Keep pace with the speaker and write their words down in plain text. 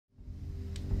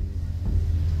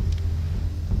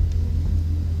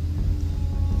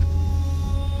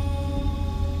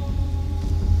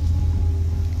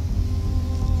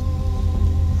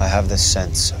have this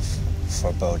sense of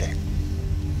foreboding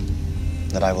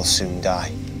that I will soon die.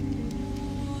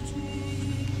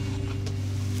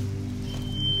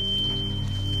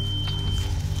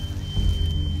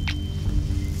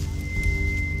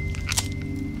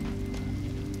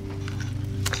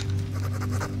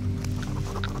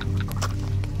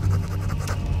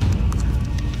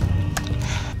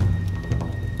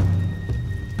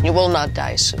 You will not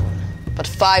die soon, but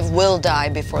 5 will die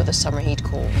before the summer heat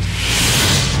cools.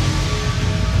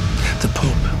 The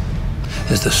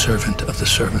Pope is the servant of the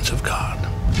servants of God.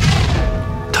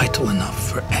 Title enough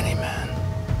for any man.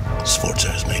 Sforza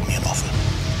has made me an offer.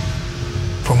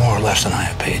 For more or less than I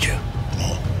have paid you.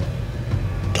 More.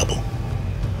 Double.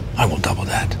 I will double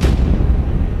that.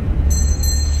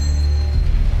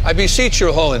 I beseech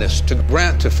your holiness to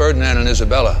grant to Ferdinand and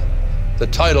Isabella the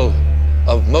title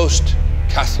of Most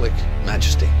Catholic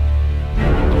Majesty.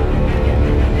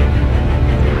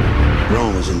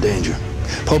 Rome is in danger.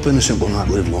 Pope Innocent will not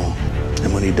live long.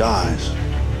 And when he dies,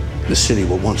 the city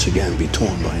will once again be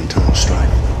torn by internal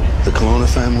strife. The Colonna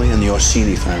family and the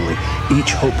Orsini family,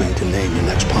 each hoping to name the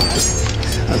next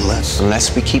pontiff.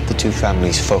 Unless we keep the two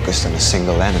families focused on a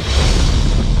single enemy.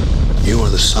 You are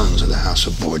the sons of the House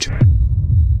of Borgia.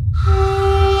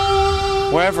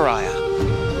 Wherever I am,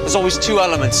 there's always 2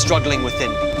 elements struggling within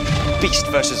me. Beast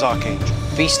versus Archangel.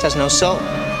 Beast has no soul.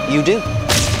 You do.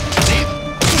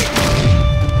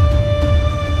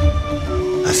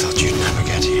 I thought you'd never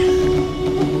get here.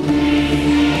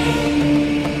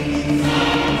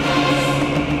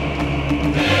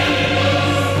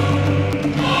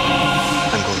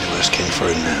 I'm going to ask King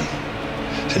Ferdinand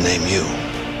to name you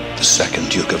the 2nd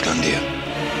Duke of Gandia.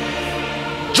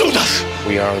 Judas!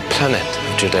 We are a planet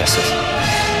of Judasses.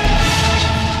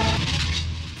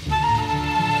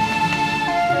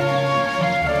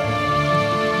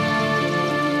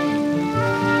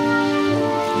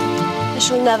 I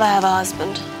shall never have a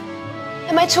husband.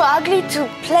 Am I too ugly, too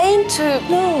plain, too...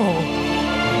 No.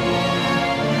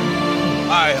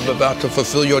 I am about to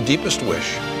fulfill your deepest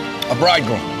wish. A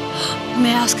bridegroom.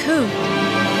 May I ask who?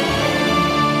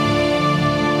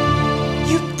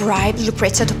 You bribed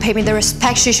Lucrezia to pay me the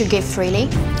respect she should give freely?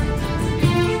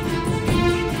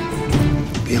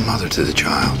 Be a mother to the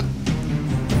child.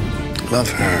 Love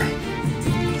her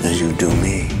as you do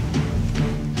me.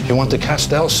 You want the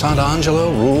Castel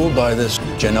Sant'Angelo ruled by this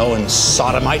Genoan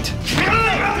sodomite?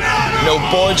 No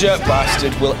Borgia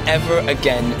bastard will ever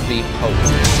again be Pope.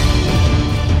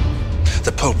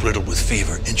 The Pope riddled with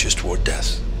fever, inches toward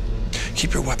death.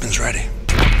 Keep your weapons ready.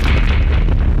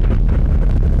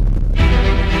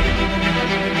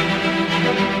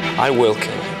 I will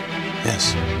kill him.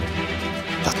 Yes,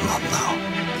 but not now.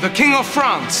 The King of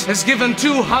France has given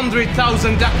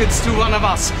 200,000 ducats to one of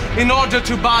us in order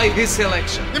to buy his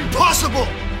election. Impossible!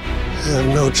 I have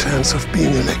no chance of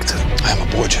being elected. I am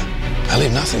a Borgia. I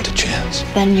leave nothing to chance.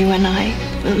 Then you and I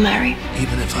will marry.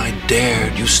 Even if I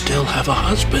dared, you still have a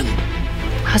husband.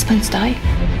 Husbands die.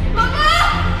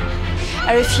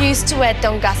 I refuse to wed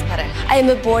Don Gaspare. I am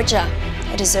a Borgia.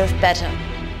 I deserve better.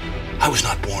 I was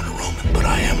not born a Roman, but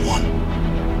I am one.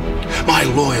 My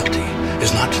loyalty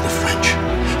is not to the French,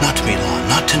 not to Milan,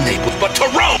 not to Naples, but to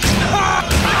Rome!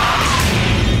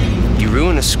 You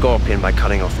ruin a scorpion by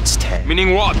cutting off its tail.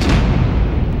 Meaning what?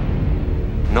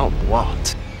 Not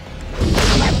what.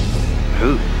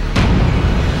 Who?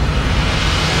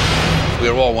 We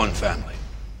are all one family.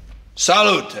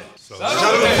 Salute!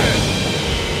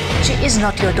 She is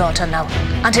not your daughter now,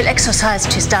 until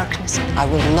exorcised his darkness. I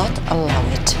will not allow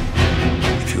it.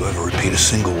 If you ever repeat a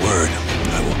single word,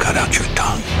 I will